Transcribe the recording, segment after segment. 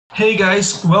Hey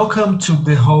guys, welcome to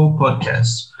the whole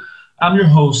podcast. I'm your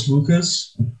host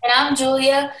Lucas. And I'm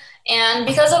Julia. And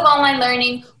because of online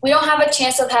learning, we don't have a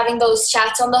chance of having those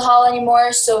chats on the hall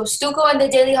anymore. So Stuco and the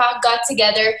Daily Hawk got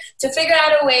together to figure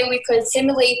out a way we could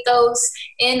simulate those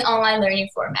in online learning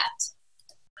format.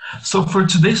 So for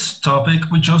today's topic,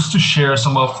 we chose to share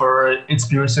some of our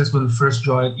experiences when we first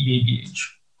joined EABH.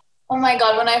 Oh my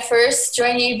God, when I first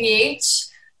joined EBH,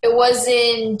 it was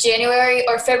in January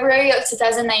or February of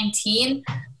 2019.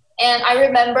 And I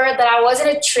remember that I was in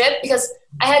a trip because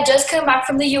I had just come back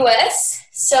from the US.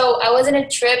 So I was in a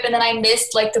trip and then I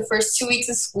missed like the first 2 weeks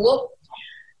of school.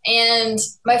 And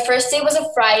my first day was a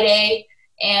Friday,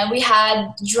 and we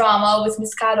had drama with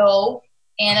Miss Carol.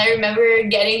 And I remember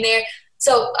getting there.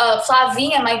 So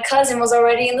Flavinha, my cousin, was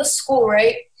already in the school,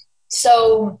 right?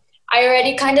 So I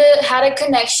already kind of had a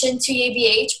connection to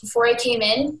ABH before I came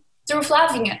in through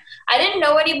Flavinha. I didn't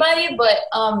know anybody, but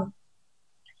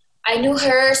I knew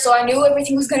her, so I knew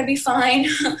everything was going to be fine.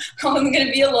 I wasn't going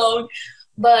to be alone.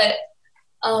 But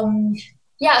um,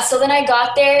 yeah, so then I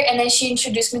got there and then she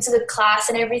introduced me to the class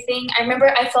and everything. I remember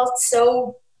I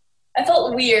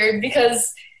felt weird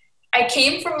because I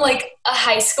came from like a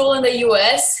high school in the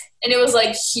US and it was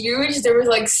like huge. There was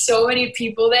like so many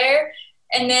people there.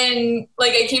 And then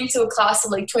like I came to a class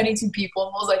of like 22 people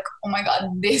and I was like, oh my God,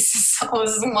 this is so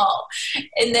small.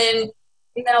 And then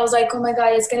and then I was like, oh my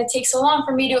God, it's gonna take so long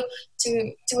for me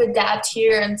to adapt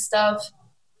here and stuff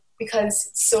because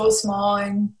it's so small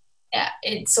and yeah,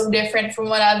 it's so different from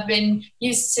what I've been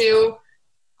used to.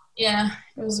 Yeah,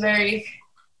 it was very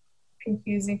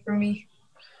confusing for me.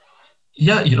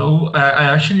 Yeah, I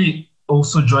actually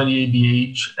also joined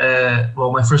EABH.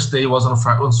 Well, my first day was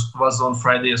on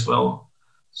Friday as well,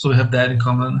 so we have that in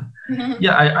common.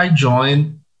 Yeah, I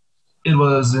joined. It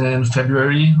was in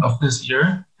February of this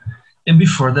year, and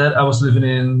before that, I was living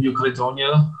in New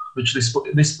Caledonia, which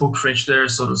they spoke French there,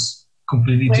 so it was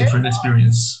completely Where? different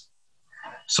experience.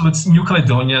 So it's New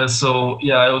Caledonia. So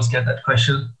yeah, I always get that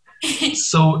question.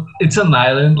 So it's an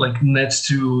island like next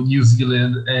to New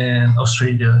Zealand and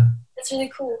Australia, That's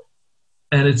really cool.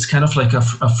 and it's kind of like a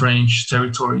French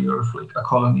territory or like a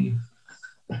colony.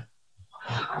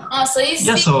 Oh, so you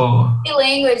Yeah. speak So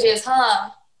languages,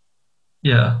 huh?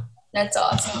 yeah, That's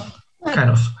awesome. kind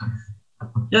of.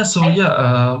 Yeah. So I,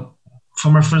 yeah. For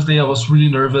my first day, I was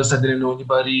really nervous. I didn't know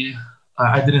anybody.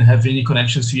 I didn't have any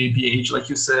connections to APH, like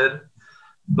you said.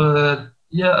 But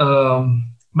yeah,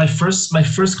 my first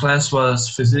class was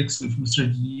physics with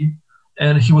Mr. D,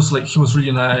 and he was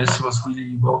really nice. He was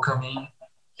really welcoming,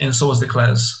 and so was the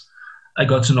class. I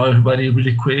got to know everybody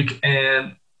really quick,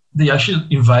 and they actually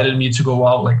invited me to go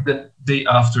out like the day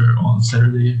after on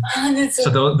Saturday. that's So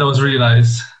so, that was really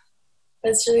nice.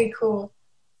 that's really cool.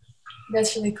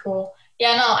 That's really cool.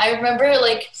 Yeah, no, I remember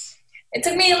like it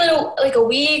took me a little like a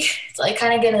week to like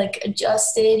kind of get like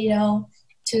adjusted,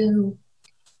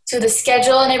 to the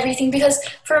schedule and everything because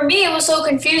for me it was so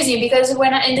confusing because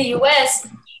when in the US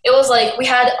it was like we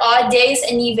had odd days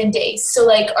and even days. So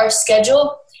like our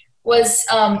schedule was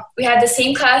we had the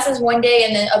same classes one day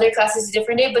and then other classes a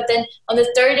different day, but then on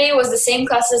the third day was the same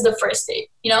class as the first day,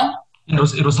 It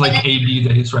was And then like AB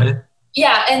days, right?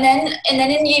 yeah, and then in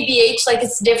the ABH like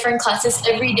it's different classes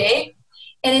every day.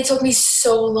 And it took me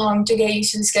so long to get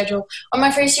used to the schedule. On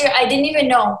my first year, I didn't even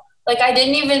know. Like, I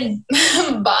didn't even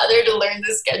bother to learn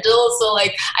the schedule. So,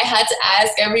 like, I had to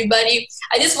ask everybody.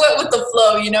 I just went with the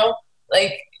flow,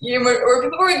 Like, where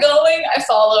people were going, I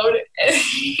followed.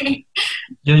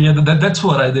 Yeah, yeah. That's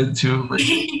what I did too. Like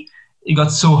it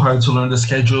got so hard to learn the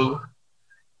schedule,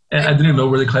 and I didn't know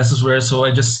where the classes were, so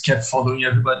I just kept following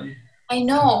everybody. I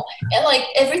know. And, like,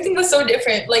 everything was so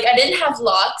different. Like, I didn't have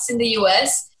locks in the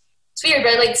US. It's weird,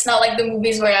 right? Like, it's not like the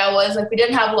movies where I was. Like, we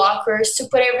didn't have lockers to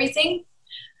put everything.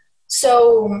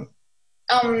 So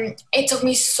it took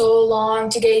me so long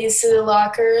to get used to the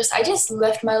lockers. I just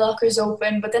left my lockers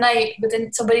open, but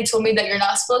then somebody told me that you're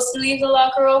not supposed to leave the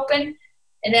locker open,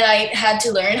 and then I had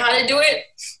to learn how to do it,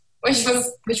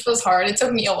 which was hard. It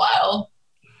took me a while.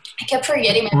 I kept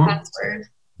forgetting my Where, password.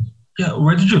 yeah,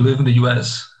 where did you live in the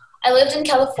U.S.? I lived in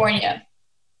California,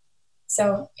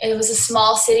 so it was a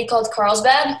small city called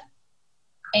Carlsbad,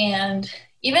 and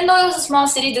even though it was a small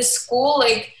city, the school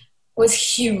like was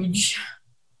huge.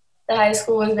 The high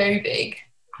school was very big.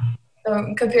 So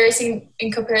in comparison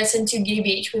to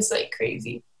GBH was like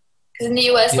crazy. Because in the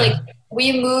US, like Yeah,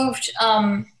 we moved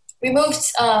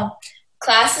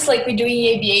classes like we do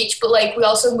in ABH, but like we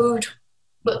also moved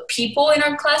but people in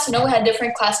our class. We had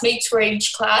different classmates for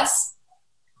each class,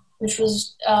 which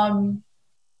was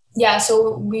yeah.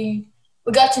 So we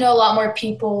got to know a lot more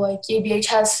people. Like ABH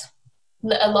has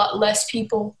a lot less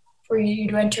people for you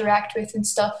to interact with and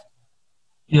stuff.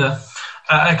 Yeah,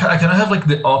 I kind of have like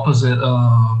the opposite.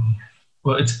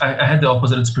 Well, I had the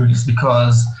opposite experience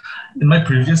because in my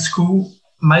previous school,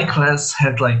 my class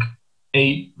had like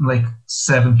like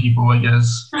 7 people, I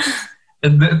guess,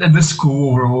 and the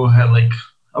school overall had like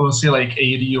I would say like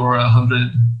 80 or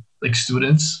 100 like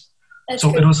students. That's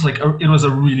So good. it was like it was a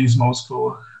really small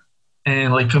school,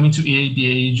 and like coming to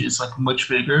EABH, it's like much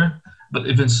bigger, but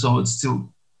even so, it's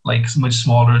still like much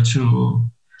smaller to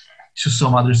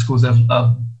some other schools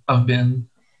I've been.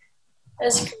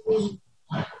 That's great.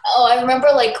 Oh, I remember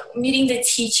like meeting the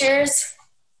teachers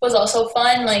was also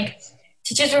fun. Like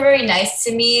teachers were very nice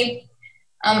to me.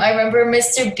 I remember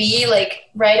Mr. B like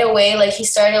right away, like he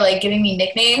started like giving me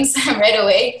nicknames right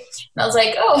away, and I was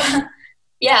like, oh,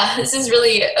 yeah, this is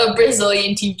really a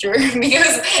Brazilian teacher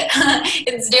because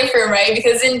it's different, right?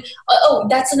 Because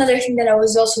that's another thing that I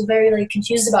was also very like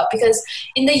confused about because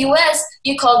in the U.S.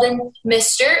 you call them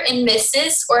Mr. and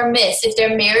Mrs. or Miss. If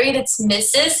they're married, it's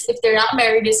Mrs. If they're not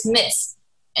married, it's Miss.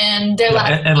 And their Yeah,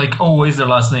 last and like always their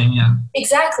last name. Yeah.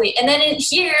 exactly. And then in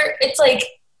here, it's like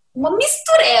uma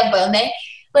mistureba, né?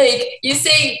 Like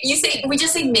we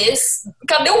just say Miss.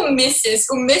 Cadê o Mrs.?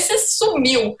 O Mrs.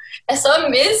 sumiu. É só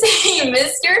Miss and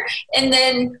Mister, and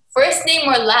then first name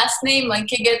or last name,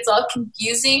 like it gets all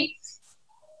confusing.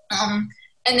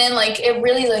 And then like it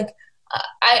really like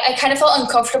I kind of felt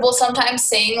uncomfortable sometimes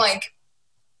saying like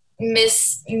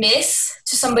Miss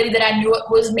to somebody that I knew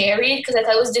was married because I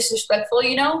thought it was disrespectful,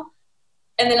 you know.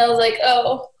 And then I was like,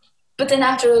 oh, but then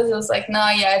afterwards I was like,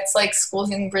 nah, yeah, it's like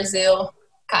schools in Brazil,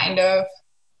 kind of.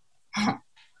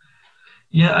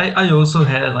 Yeah, I also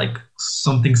had like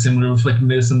something similar with like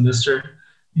Miss and Mister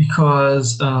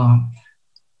because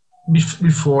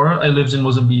before I lived in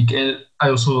Mozambique and I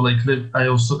also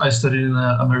I studied in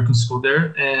an American school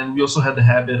there and we also had the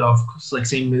habit of like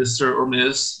saying Mister or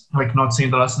Miss, like not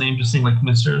saying the last name, just saying like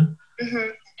Mister,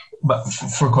 Hmm. but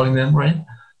for calling them right.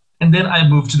 And then I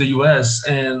moved to the US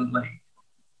and like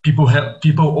people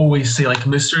always say like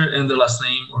Mister and their last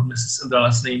name or Mrs. and their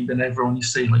last name. They never only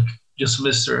say like just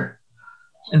Mister.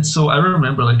 And so I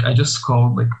remember like I just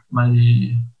called like my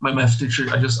math teacher.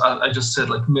 I just said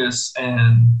like Miss,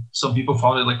 and some people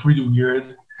found it like really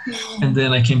weird. And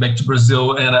then I came back to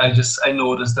Brazil, and I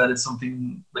noticed that it's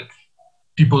something like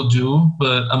people do,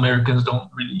 but Americans don't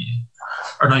really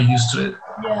are not used to it.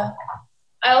 Yeah.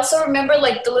 I also remember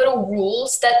like the little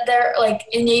rules that they're like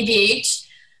in ABH.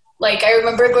 Like I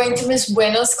remember going to Miss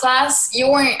Bueno's class. You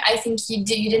weren't. I think you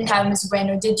didn't have Miss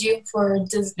Bueno, did you?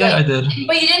 Yeah, I did.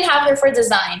 But you didn't have her for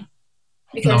design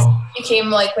because No. you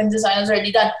came like when design was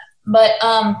already done. But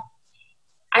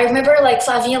I remember like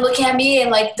Flavinha looking at me and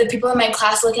like the people in my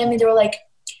class looking at me. They were like,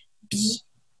 "Be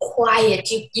quiet.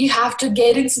 You have to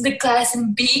get into the class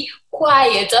and be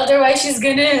quiet. Otherwise, she's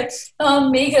gonna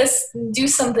make us do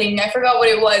something." I forgot what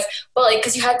it was, but like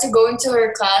because you had to go into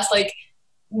her class like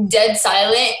dead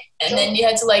silent, and then you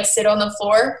had to like sit on the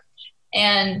floor.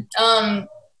 And I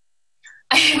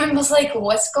remember I was like,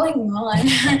 "What's going on?"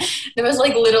 There was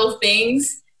like little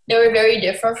things that were very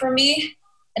different for me,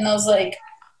 and I was like,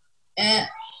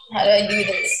 "How do I do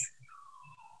this?"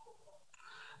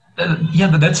 Yeah,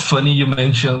 that's funny. You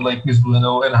mentioned like Miss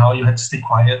Bruno and how you had to stay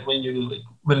quiet when you like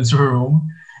went into her room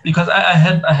because I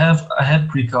had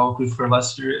pre-calc with her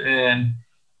last year and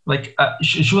like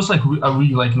she was like a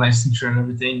really like nice teacher and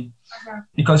everything Uh-huh.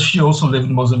 because she also lived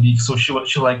in Mozambique, so she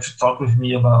liked to talk with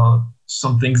me about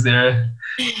some things there.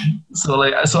 So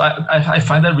I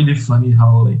find that really funny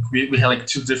how like we had like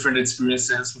two different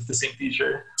experiences with the same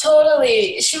teacher.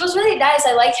 Totally, she was really nice.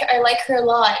 I like her. I like her a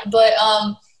lot, but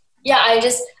yeah, I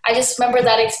just remember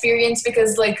that experience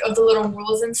because like of the little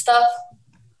rules and stuff,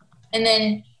 and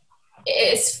then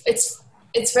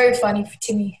it's very funny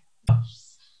to me.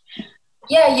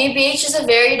 Yeah, UBH is a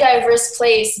very diverse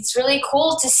place. It's really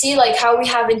cool to see like how we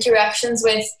have interactions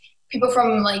with people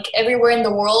from like everywhere in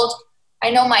the world. I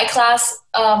know my class,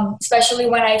 especially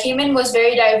when I came in, was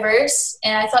very diverse,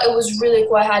 and I thought it was really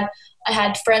cool. I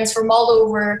had friends from all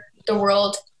over the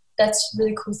world. That's a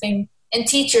really cool thing, and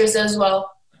teachers as well.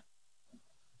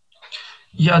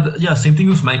 Yeah, yeah, same thing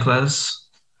with my class.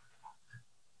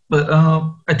 But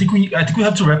I think we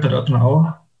have to wrap it up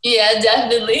now. Yeah,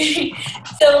 definitely.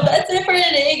 So that's it for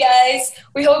today, guys.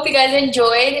 We hope you guys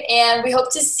enjoyed, and we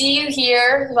hope to see you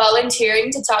here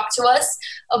volunteering to talk to us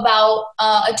about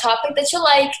a topic that you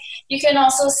like. You can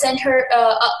also send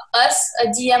us a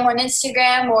DM on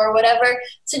Instagram or whatever,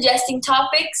 suggesting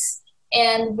topics,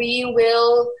 and we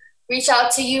will reach out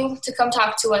to you to come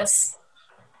talk to us.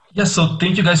 Yeah, so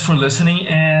thank you guys for listening.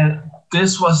 And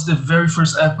this was the very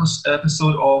first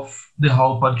episode of the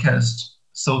Hall podcast.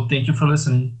 So thank you for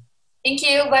listening. Thank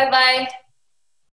you. Bye bye.